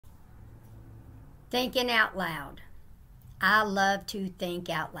Thinking out loud. I love to think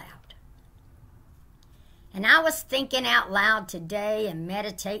out loud. And I was thinking out loud today and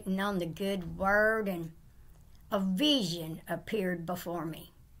meditating on the good word, and a vision appeared before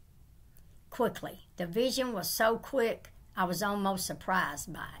me. Quickly. The vision was so quick, I was almost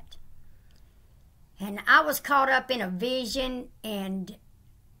surprised by it. And I was caught up in a vision, and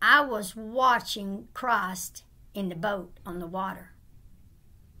I was watching Christ in the boat on the water.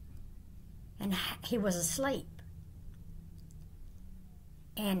 And he was asleep.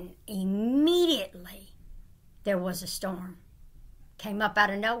 And immediately there was a storm. Came up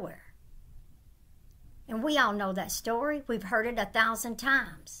out of nowhere. And we all know that story. We've heard it 1,000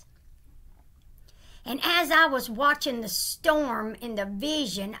 times. And as I was watching the storm in the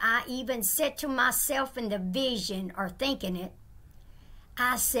vision, I even said to myself in the vision, or thinking it,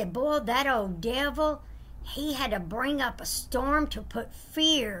 I said, boy, that old devil, he had to bring up a storm to put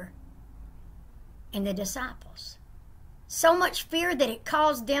fear in the disciples. So much fear that it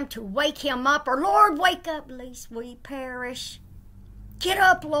caused them to wake him up, or, Lord, wake up, lest we perish. Get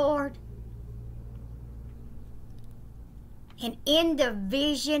up, Lord. And in the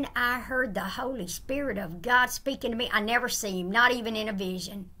vision, I heard the Holy Spirit of God speaking to me. I never see him, not even in a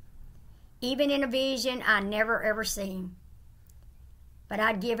vision. Even in a vision, I never ever see him. But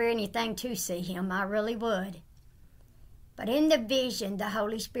I'd give anything to see him. I really would. But in the vision, the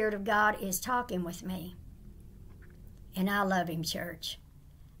Holy Spirit of God is talking with me. And I love him, church.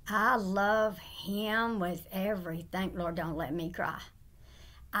 I love him with everything. Lord, don't let me cry.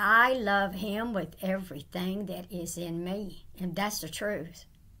 I love him with everything that is in me. And that's the truth.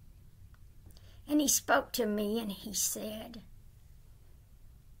 And he spoke to me and he said,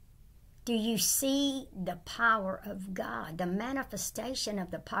 do you see the power of God, the manifestation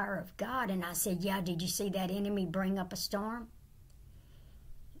of the power of God? And I said, yeah, did you see that enemy bring up a storm?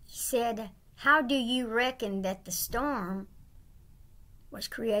 He said, how do you reckon that the storm was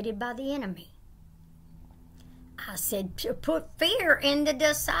created by the enemy? I said, to put fear in the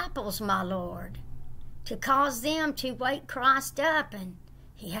disciples, my Lord, to cause them to wake Christ up, and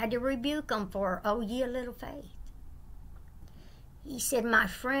he had to rebuke them for, oh, ye little faith. He said, my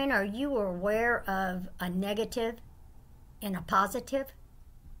friend, are you aware of a negative and a positive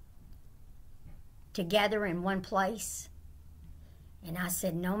together in one place? And I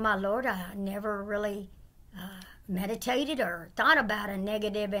said, no, my Lord, I never really meditated or thought about a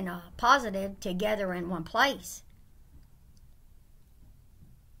negative and a positive together in one place.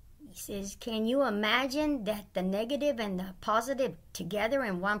 He says, can you imagine that the negative and the positive together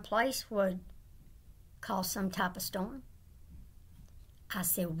in one place would cause some type of storm? I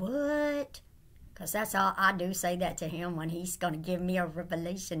said, what? Because that's all I do, say that to him when he's going to give me a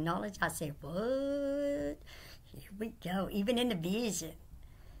revelation knowledge. I said, what? Here we go. Even in the vision,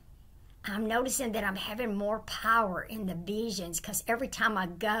 I'm noticing that I'm having more power in the visions, because every time I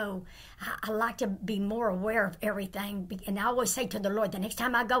go, I like to be more aware of everything. And I always say to the Lord, the next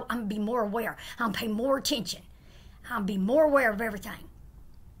time I go, I'm going to be more aware. I'm going to pay more attention. I'm going to be more aware of everything.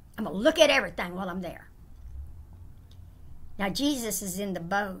 I'm going to look at everything while I'm there. Now, Jesus is in the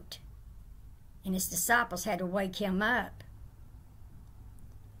boat, and his disciples had to wake him up.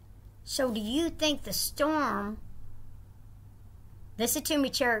 So do you think the storm, listen to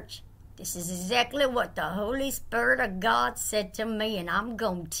me, church, this is exactly what the Holy Spirit of God said to me, and I'm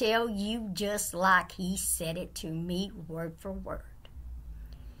going to tell you just like he said it to me, word for word.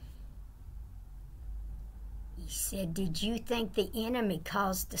 He said, did you think the enemy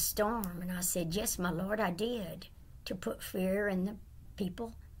caused the storm? And I said, yes, my Lord, I did, to put fear in the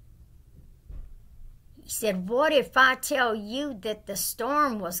people. He said, what if I tell you that the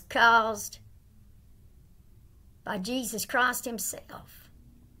storm was caused by Jesus Christ himself?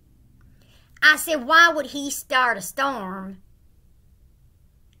 I said, why would he start a storm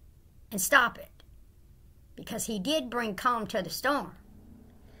and stop it? Because he did bring calm to the storm.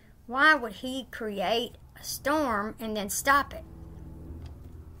 Why would he create a storm and then stop it?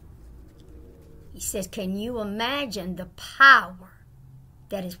 He says, can you imagine the power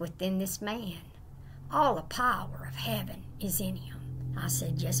that is within this man? All the power of heaven is in him. I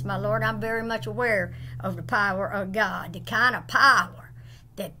said, yes, my Lord, I'm very much aware of the power of God, the kind of power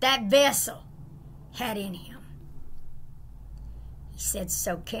that that vessel had in him. He said,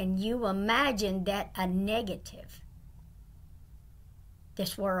 so can you imagine that a negative,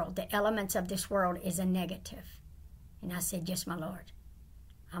 this world, the elements of this world is a negative? And I said, yes, my Lord.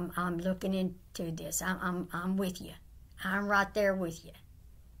 I'm looking into this. I'm with you. I'm right there with you.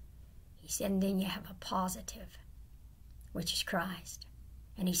 He said, and then you have a positive, which is Christ.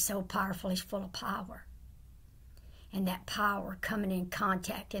 And he's so powerful, he's full of power. and that power coming in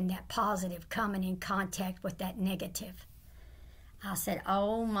contact, and that positive coming in contact with that negative. I said,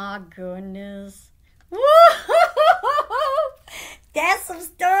 oh my goodness. Woo! That's some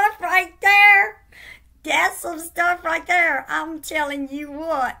stuff right there. That's some stuff right there. I'm telling you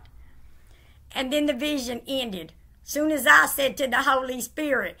what. And then the vision ended. Soon as I said to the Holy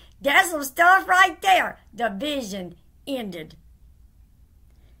Spirit, that's some stuff right there, the vision ended.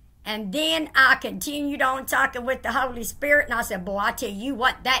 And then I continued on talking with the Holy Spirit, and I said, boy, I tell you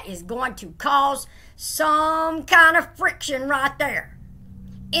what, that is going to cause some kind of friction right there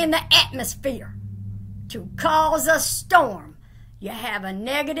in the atmosphere to cause a storm. You have a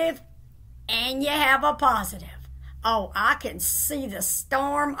negative and you have a positive. Oh, I can see the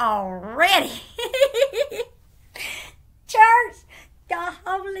storm already. Church, the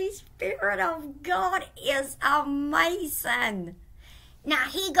Holy Spirit of God is amazing. Now,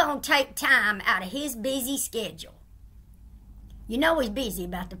 he gonna take time out of his busy schedule. You know he's busy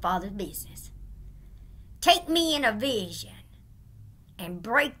about the Father's business. Take me in a vision and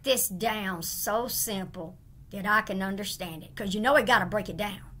break this down so simple that I can understand it. Because you know he got to break it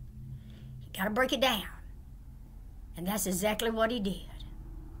down. He got to break it down. And that's exactly what he did.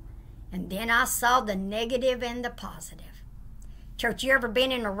 And then I saw the negative and the positive. Church, you ever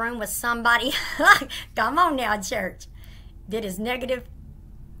been in a room with somebody, come on now, church, that is negative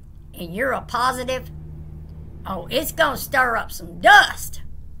and you're a positive? Oh, it's going to stir up some dust.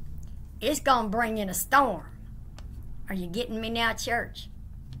 It's going to bring in a storm. Are you getting me now, church?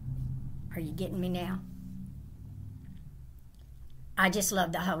 Are you getting me now? I just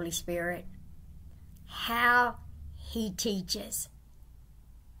love the Holy Spirit. How he teaches.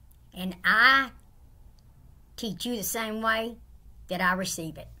 And I teach you the same way that I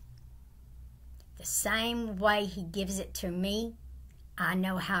receive it. The same way he gives it to me, I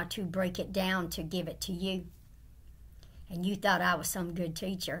know how to break it down to give it to you. And you thought I was some good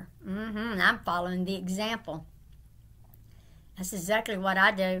teacher. I'm following the example. That's exactly what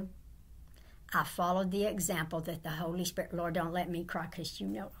I do. I follow the example that the Holy Spirit... Lord, don't let me cry, because you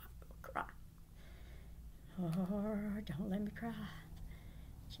know I will cry. Lord, don't let me cry.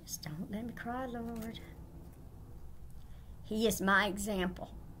 Just don't let me cry, Lord. He is my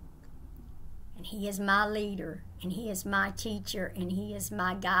example. And he is my leader. And he is my teacher. And he is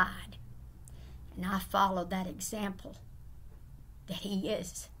my guide. And I follow that example that he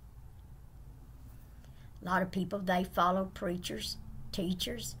is. A lot of people, they follow preachers,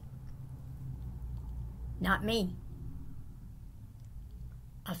 teachers. Not me.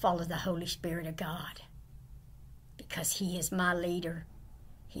 I follow the Holy Spirit of God because he is my leader,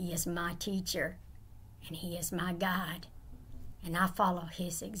 he is my teacher, and he is my guide. And I follow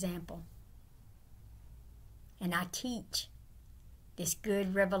his example. And I teach this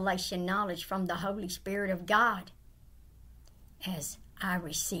good revelation knowledge from the Holy Spirit of God as I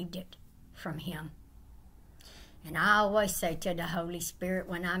received it from him. And I always say to the Holy Spirit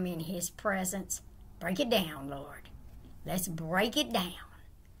when I'm in his presence, break it down, Lord. Let's break it down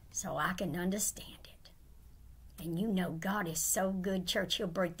so I can understand it. And you know God is so good, church, he'll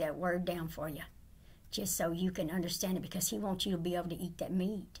break that word down for you just so you can understand it, because he wants you to be able to eat that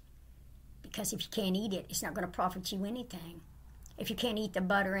meat. Because if you can't eat it, it's not going to profit you anything. If you can't eat the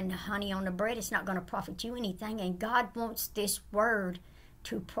butter and the honey on the bread, it's not going to profit you anything. And God wants this word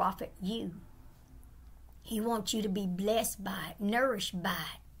to profit you. He wants you to be blessed by it, nourished by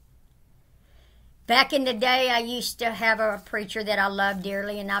it. Back in the day, I used to have a preacher that I loved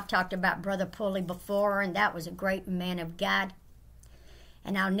dearly, and I've talked about Brother Pulley before, and that was a great man of God.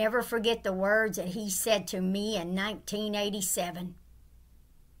 And I'll never forget the words that he said to me in 1987.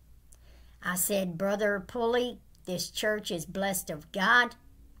 I said, Brother Pulley, this church is blessed of God.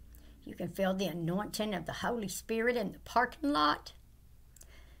 You can feel the anointing of the Holy Spirit in the parking lot.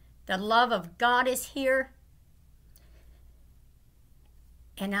 The love of God is here.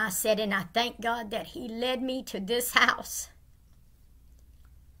 And I said, and I thank God that he led me to this house.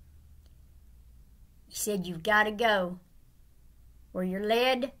 He said, you've got to go where you're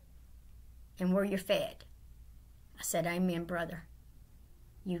led and where you're fed. I said, amen, brother.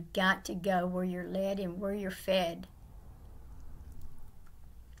 You've got to go where you're led and where you're fed.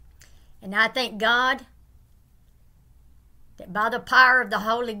 And I thank God that by the power of the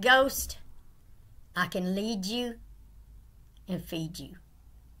Holy Ghost, I can lead you and feed you.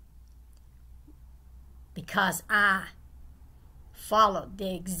 Because I followed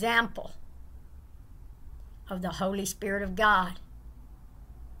the example of the Holy Spirit of God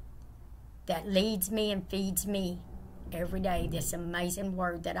that leads me and feeds me every day. This amazing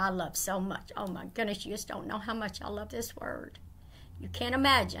word that I love so much. Oh my goodness, you just don't know how much I love this word. You can't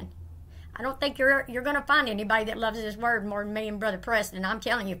imagine. I don't think you're going to find anybody that loves this word more than me and Brother Preston. I'm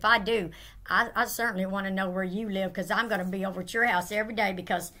telling you, if I do, I certainly want to know where you live, because I'm going to be over at your house every day,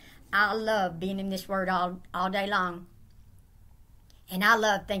 because I love being in this word all day long. And I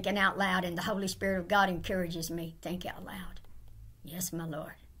love thinking out loud, and the Holy Spirit of God encourages me. Think out loud. Yes, my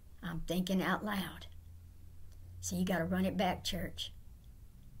Lord. I'm thinking out loud. So you got to run it back, church.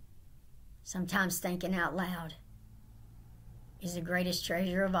 Sometimes thinking out loud is the greatest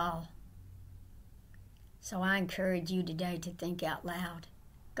treasure of all. So I encourage you today to think out loud.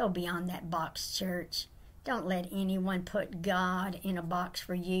 Go beyond that box, church. Don't let anyone put God in a box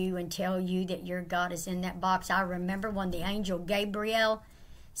for you and tell you that your God is in that box. I remember when the angel Gabriel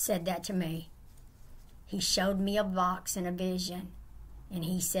said that to me. He showed me a box in a vision. And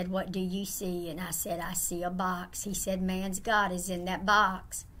he said, "What do you see?" And I said, "I see a box." He said, "Man's God is in that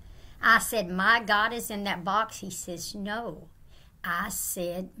box." I said, "My God is in that box?" He says, "No." I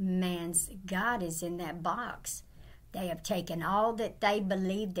said, "Man's God is in that box." They have taken all that they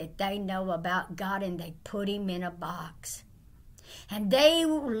believe that they know about God, and they put him in a box. And they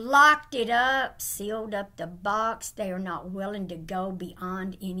locked it up, sealed up the box. They are not willing to go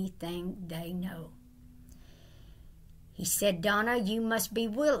beyond anything they know. He said, "Donna, you must be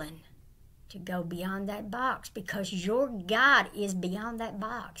willing to go beyond that box, because your God is beyond that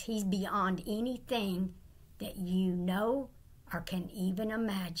box. He's beyond anything that you know or can even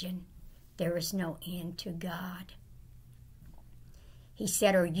imagine. There is no end to God." He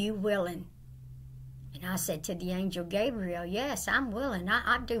said, "Are you willing?" And I said to the angel Gabriel, "Yes, I'm willing.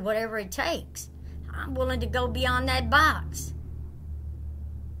 I'll do whatever it takes. I'm willing to go beyond that box."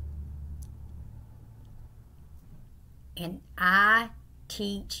 And I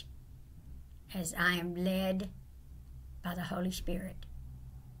teach as I am led by the Holy Spirit.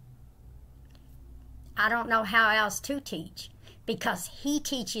 I don't know how else to teach, because he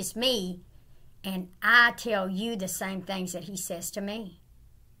teaches me, and I tell you the same things that he says to me.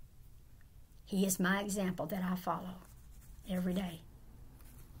 He is my example that I follow every day.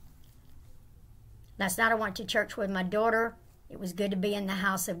 Last night I went to church with my daughter. It was good to be in the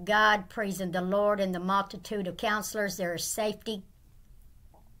house of God, praising the Lord in the multitude of counselors. There is safety.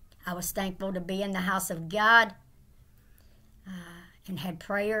 I was thankful to be in the house of God and had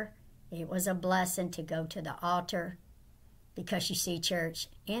prayer. It was a blessing to go to the altar, because you see, church,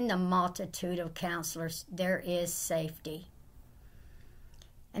 in the multitude of counselors, there is safety.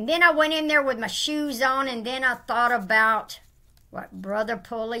 And then I went in there with my shoes on, and then I thought about what Brother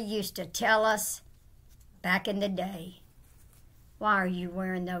Pulley used to tell us back in the day. Why are you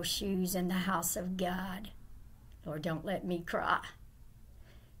wearing those shoes in the house of God? Lord, don't let me cry.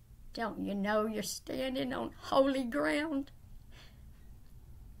 Don't you know you're standing on holy ground?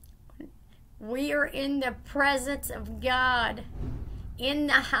 We are in the presence of God. In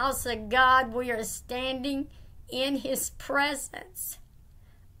the house of God, we are standing in his presence,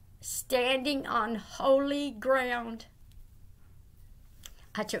 standing on holy ground.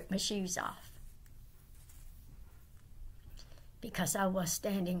 I took my shoes off, because I was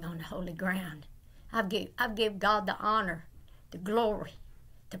standing on holy ground. I've give God the honor, the glory,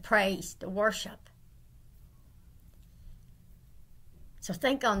 the praise, the worship. So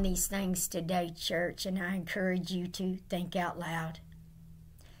think on these things today, church, and I encourage you to think out loud.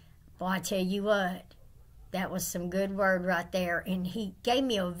 Boy, I tell you what, that was some good word right there, and he gave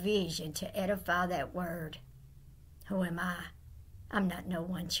me a vision to edify that word. Who am I? I'm not no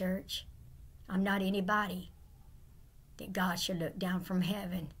one, church. I'm not anybody that God should look down from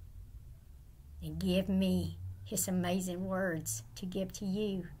heaven and give me his amazing words to give to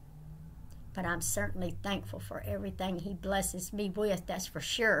you. But I'm certainly thankful for everything he blesses me with, that's for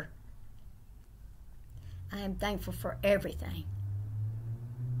sure. I am thankful for everything.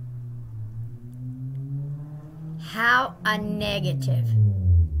 How a negative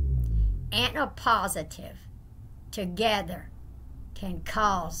and a positive together can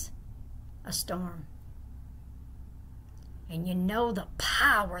cause a storm. And you know the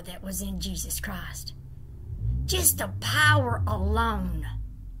power that was in Jesus Christ. Just the power alone.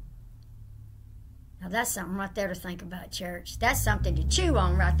 Now that's something right there to think about, church. That's something to chew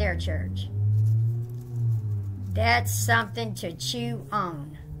on right there, church. That's something to chew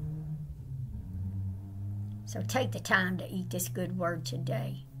on. So take the time to eat this good word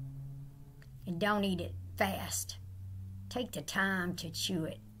today. And don't eat it fast. Take the time to chew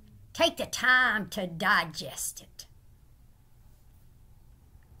it. Take the time to digest it.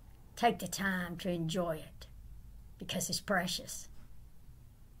 Take the time to enjoy it, because it's precious.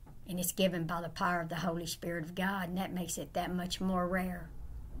 And it's given by the power of the Holy Spirit of God, and that makes it that much more rare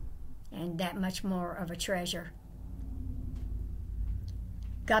and that much more of a treasure.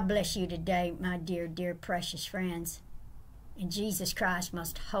 God bless you today, my dear, dear, precious friends. In Jesus Christ's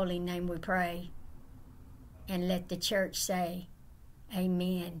most holy name we pray. And let the church say,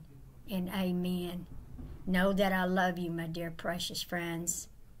 amen and amen. Know that I love you, my dear, precious friends.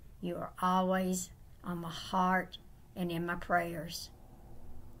 You are always on my heart and in my prayers.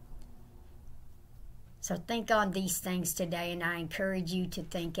 So think on these things today, and I encourage you to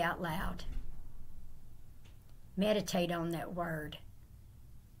think out loud. Meditate on that word.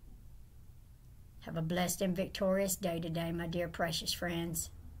 Have a blessed and victorious day today, my dear precious friends.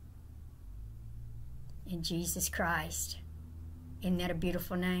 In Jesus Christ. Isn't that a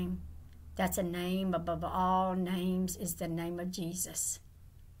beautiful name? That's a name above all names, is the name of Jesus.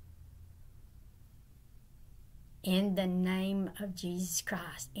 In the name of Jesus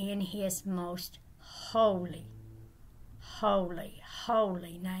Christ, in his most holy, holy,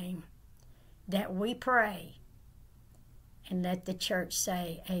 holy name, that we pray, and let the church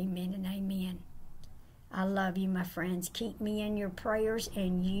say amen and amen. I love you, my friends. Keep me in your prayers,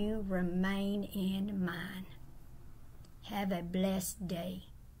 and you remain in mine. Have a blessed day.